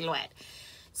it out silhouette.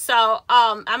 So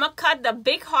I'm gonna cut the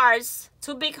big hearts,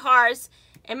 2 big hearts.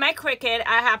 In my Cricut,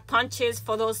 I have punches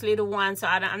for those little ones, so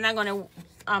I'm not gonna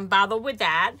bother with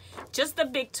that. Just the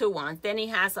big 2 ones. Then it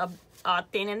has a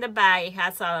thing in the back. It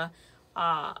has a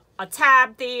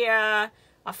tab there,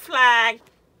 a flag.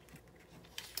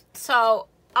 So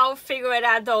I'll figure it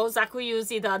out. Those I could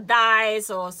use either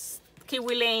dies or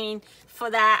kiwi lane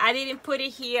for that. I didn't put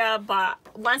it here, but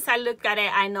once I looked at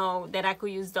it, I know that I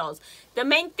could use those. The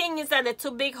main thing is that the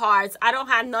 2 big hearts, I don't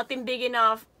have nothing big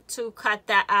enough to cut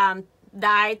that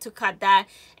die to cut that,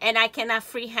 and I cannot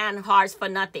freehand hearts for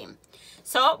nothing.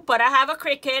 So, but I have a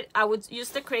Cricut. I would use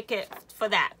the Cricut for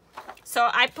that. So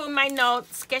I put my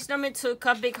note, sketch number 2,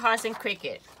 cut big hearts and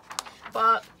Cricut.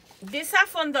 But these are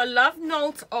from the Love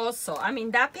Notes also. I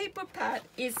mean, that paper pad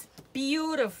is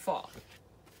beautiful.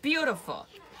 Beautiful.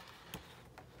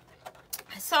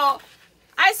 So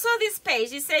I saw this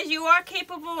page. It says you are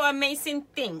capable of amazing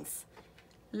things.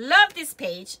 Love this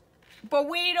page, but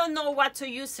we don't know what to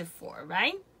use it for,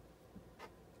 right?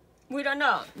 We don't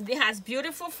know. It has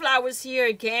beautiful flowers here.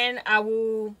 Again, I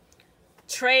will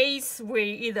trace with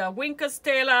either Wink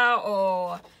Stella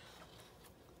or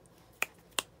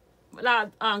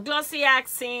glossy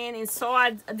accent, and so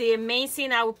the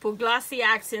amazing, I would put glossy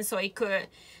accent so it could,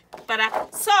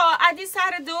 but so I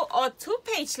decided to do a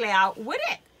 2-page layout with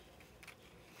it.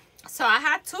 So I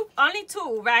had only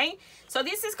 2, right? So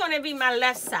this is gonna be my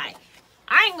left side.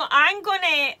 I'm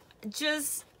gonna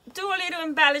just do a little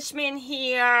embellishment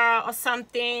here or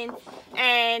something,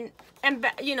 and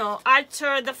you know,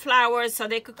 alter the flowers so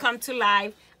they could come to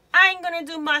life. I ain't gonna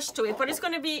do much to it, but it's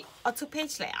gonna be a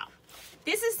 2-page layout.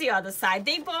 This is the other side.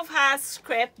 They both have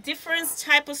script, different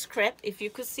type of script. If you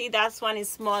could see, that one is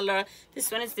smaller.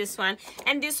 This one is this one.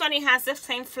 And this one, it has the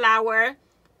same flower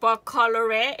but color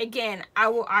it. Again, I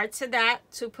will alter that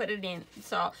to put it in.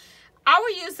 So I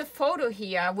will use the photo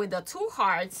here with the 2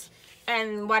 hearts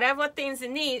and whatever things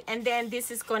it need, and then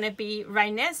this is going to be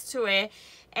right next to it.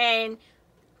 And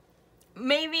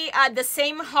maybe the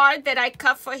same heart that I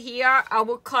cut for here, I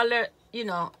will color, you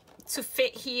know, to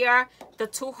fit here, the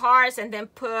 2 hearts, and then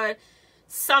put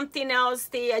something else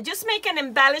there. Just make an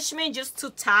embellishment just to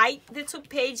tie the 2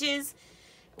 pages.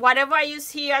 Whatever I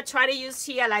use here, try to use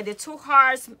here, like the 2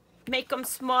 hearts, make them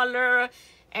smaller.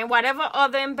 And whatever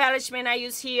other embellishment I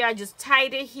use here, I just tie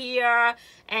it here.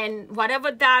 And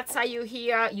whatever dots I use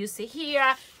here, use it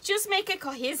here. Just make it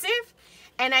cohesive.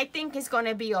 And I think it's going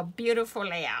to be a beautiful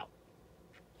layout.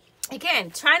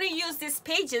 Again, trying to use these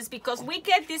pages because we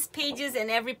get these pages in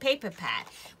every paper pad.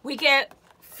 We get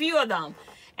few of them.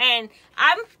 And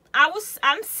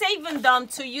I'm saving them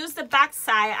to use the back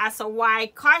side as a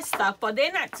white cardstock. But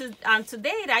then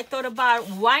today I thought about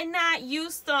why not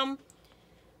use them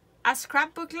as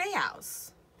scrapbook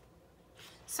layouts.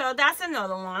 So that's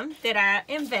another one that I'm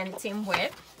inventing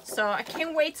with. So I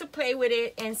can't wait to play with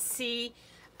it and see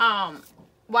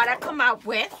what I come up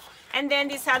with. And then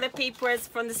these are the papers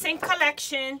from the same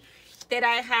collection that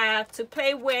I have to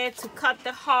play with, to cut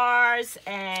the hearts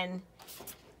and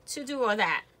to do all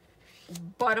that.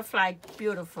 Butterfly,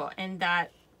 beautiful, and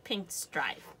that pink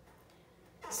stripe.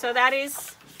 So that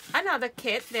is another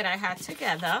kit that I had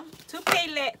together.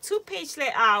 Two-page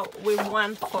layout with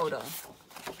 1 photo.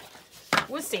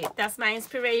 We'll see. That's my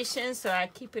inspiration, so I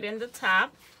keep it in the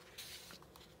top.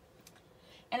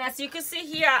 And as you can see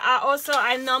here,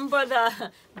 I number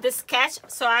the sketch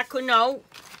so I could know.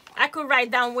 I could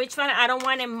write down which one. I don't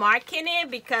want to mark in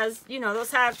it because, you know,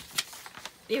 those have,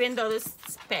 even though this,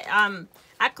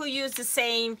 I could use the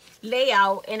same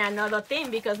layout in another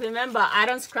thing because remember, I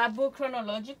don't scrapbook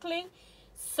chronologically.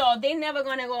 So they're never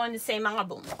going to go on the same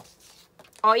album.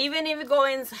 Or even if it goes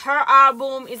in her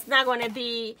album, it's not going to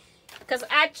be, because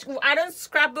I don't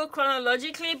scrapbook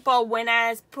chronologically, but when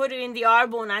I put it in the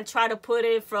album, I try to put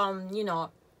it from, you know,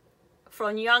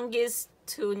 from youngest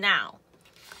to now.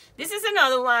 This is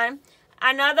another one.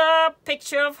 Another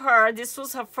picture of her. This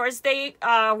was her first day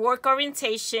work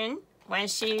orientation when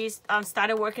she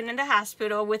started working in the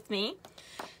hospital with me.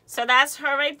 So that's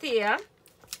her right there.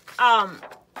 I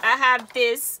have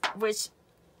this, which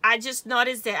I just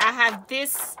noticed that I have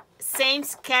this same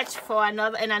sketch for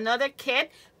another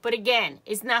kit, but again,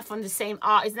 it's not from the same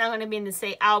it's not going to be in the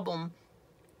same album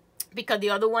because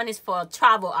the other one is for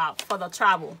travel for the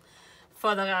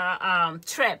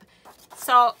trip.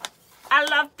 So I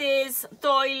love this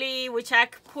doily, which I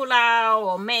could pull out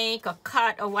or make or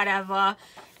cut or whatever,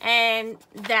 and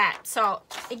that. So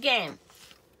again,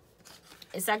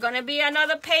 is that going to be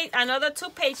another page, another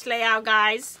 2-page layout,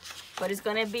 guys? But it's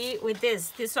going to be with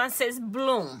this. This one says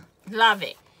Bloom. Love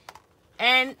it.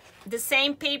 And the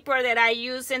same paper that I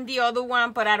use in the other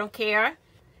one, but I don't care.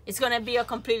 It's going to be a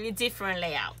completely different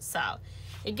layout. So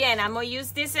again, I'm going to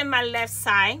use this in my left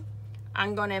side.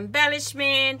 I'm going to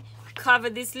embellishment, cover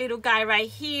this little guy right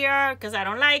here because I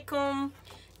don't like him.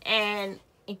 And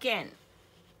again,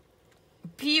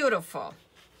 beautiful.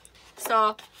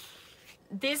 So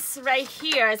this right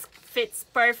here fits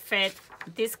perfect.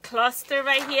 This cluster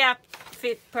right here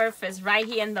fit perfect right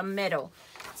here in the middle.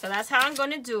 So that's how I'm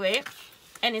going to do it.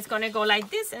 And it's going to go like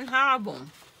this in her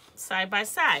album, side by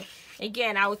side.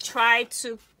 Again, I will try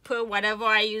to put whatever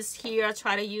I use here.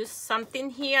 Try to use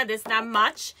something here. There's not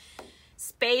much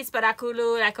space, but I could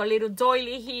do like a little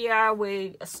doily here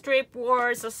with a strip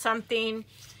words or something.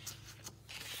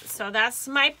 So that's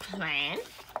my plan.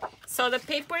 So the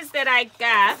papers that I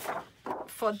got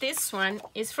for this one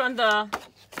is from the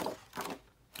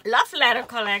Love Letter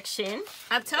collection.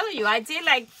 I'll tell you, I did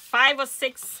like 5 or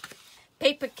 6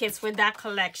 paper kits with that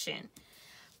collection.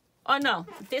 Oh no,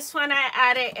 this one I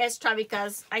added extra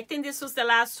because I think this was the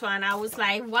last one. I was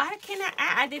like, why can I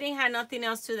add? I didn't have nothing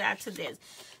else to add to this.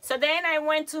 So then I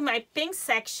went to my pink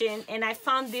section and I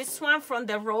found this one from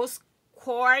the Rose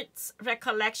Quartz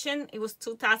Recollection. It was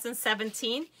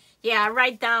 2017. Yeah, I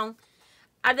write down.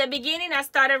 At the beginning, I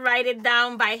started writing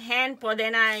down by hand, but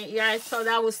then I so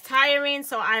that was tiring,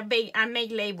 so I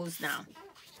make labels now.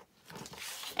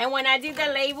 And when I did the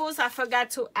labels, I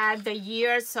forgot to add the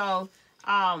year, so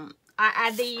I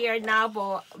add the year now,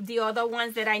 but the other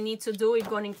ones that I need to do is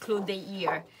going to include the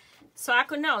year. So I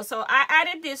could know. So I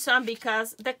added this one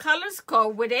because the colors go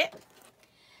with it.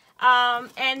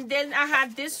 And then I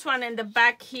have this one in the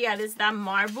back here. This is that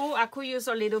marble. I could use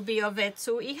a little bit of it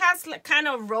too. It has like kind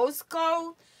of rose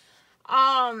gold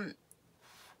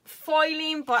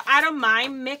foiling, but I don't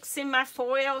mind mixing my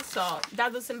foil, so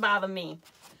that doesn't bother me.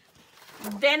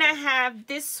 Then I have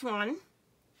this one.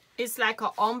 It's like an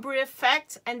ombre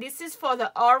effect. And this is for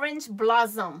the Orange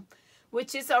Blossom,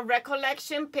 which is a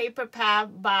recollection paper pad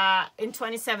in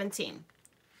 2017.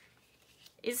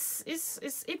 It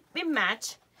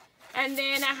match. And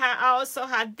then I also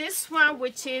had this one,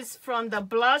 which is from the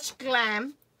Blush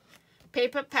Glam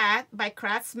paper pad by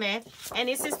Craftsmith, and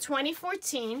this is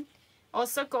 2014.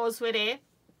 Also goes with it.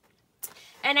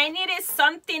 And I needed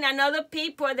something, another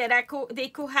paper that they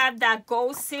could have that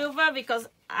gold silver, because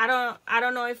I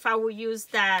don't know if I will use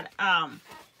that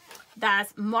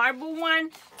that marble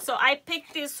one. So I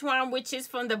picked this one, which is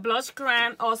from the Blush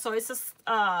Glam. Also, it's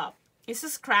a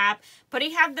scrap, but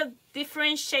it had the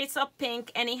different shades of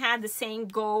pink, and it had the same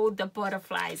gold the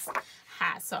butterflies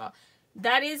had. So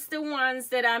that is the ones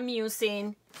that I'm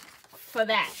using for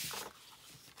that.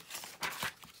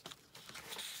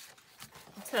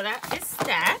 So that is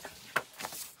that.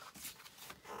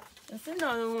 That's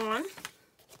another one.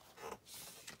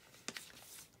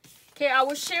 Okay, I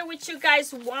will share with you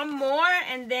guys one more,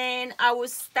 and then I will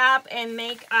stop and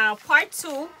make part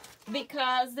 2,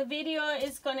 because the video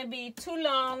is gonna be too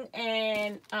long.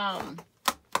 And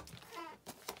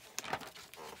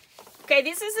okay,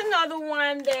 this is another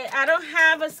one that I don't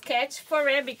have a sketch for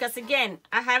it, because again,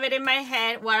 I have it in my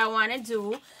head what I want to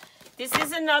do. This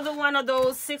is another one of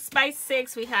those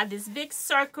 6x6. We had this big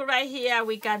circle right here.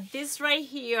 We got this right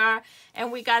here.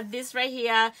 And we got this right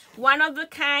here. One of the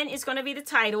kind is going to be the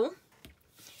title.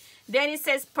 Then it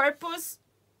says purpose,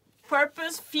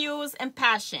 fuse, and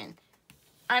passion.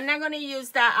 I'm not going to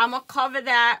use that. I'm going to cover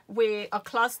that with a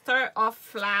cluster of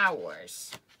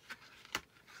flowers.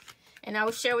 And I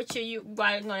will share with you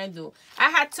what I'm going to do.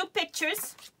 I had 2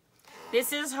 pictures.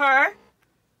 This is her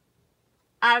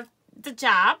at the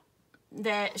job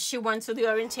that she went to the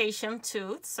orientation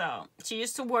too. So she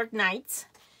used to work nights.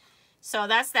 So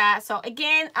that's that. So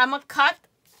again, I'm gonna cut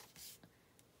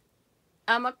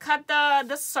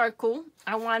the circle.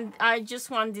 I just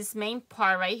want this main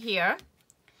part right here.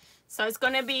 So it's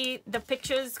gonna be, the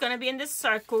picture is gonna be in this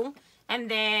circle, and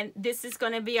then this is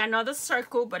gonna be another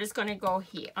circle, but it's gonna go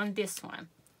here on this one.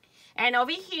 And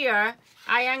over here,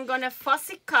 I am gonna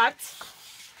fussy cut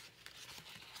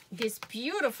these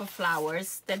beautiful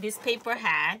flowers that this paper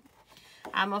had.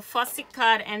 I'm a fussy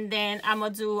cut, and then I'm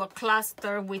gonna do a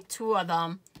cluster with 2 of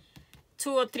them,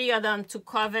 2 or 3 of them, to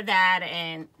cover that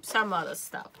and some other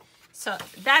stuff. So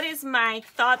that is my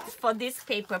thought for this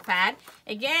paper pad.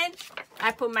 Again,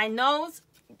 I put my notes.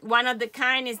 One of the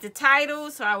kind is the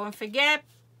title, so I won't forget.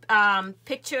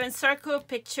 Picture and circle,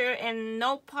 picture and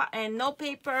note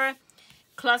paper,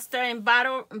 cluster in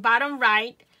bottom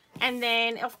right. And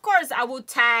then, of course, I will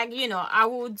tag, you know, I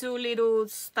will do little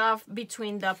stuff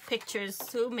between the pictures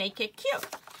to make it cute.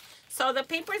 So the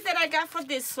papers that I got for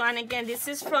this one, again, this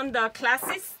is from the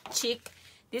Classic Chic.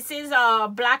 This is a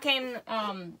black and,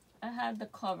 I have the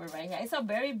cover right here. It's a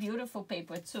very beautiful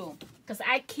paper too, because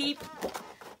I keep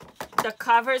the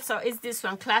cover. So it's this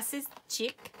one, Classic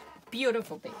Chic,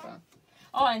 beautiful paper.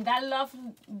 Oh, and that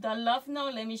the love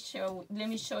note, let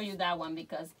me show you that one,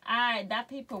 because that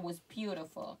paper was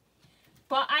beautiful.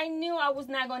 But I knew I was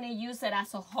not going to use it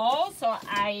as a whole, so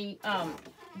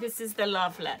this is the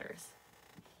love letters.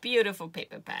 Beautiful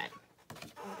paper pad.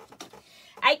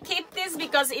 I keep this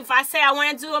because if I say I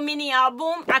want to do a mini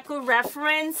album, I could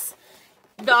reference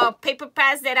the paper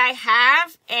pads that I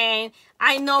have, and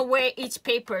I know where each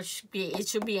paper should be. It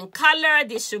should be in color.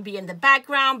 This should be in the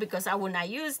background because I will not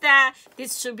use that.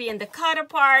 This should be in the cutter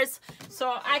parts.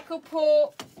 So I could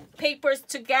pull papers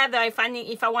together if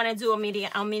I want to do a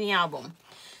mini album.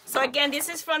 So again, this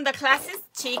is from the Classic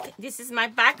Chic. This is my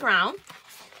background.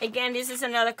 Again, this is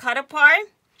another cutter part.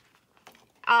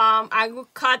 I will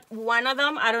cut one of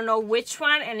them. I don't know which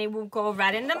one, and it will go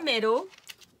right in the middle.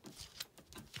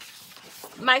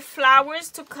 My flowers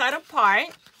to cut apart.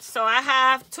 So I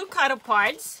have 2 cut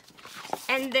parts,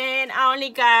 and then I only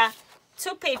got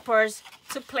 2 papers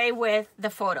to play with the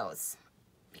photos,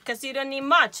 because you don't need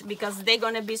much because they're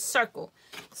gonna be circle.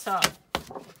 So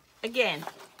again,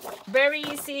 very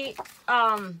easy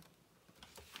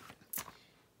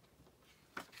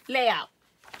layout.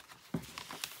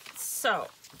 So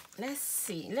let's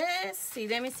see,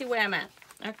 let me see where I'm at.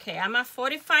 Okay, I'm at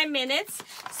 45 minutes,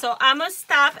 so I'm gonna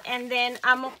stop, and then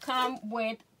I'm gonna come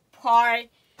with part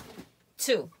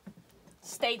 2.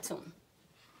 Stay tuned.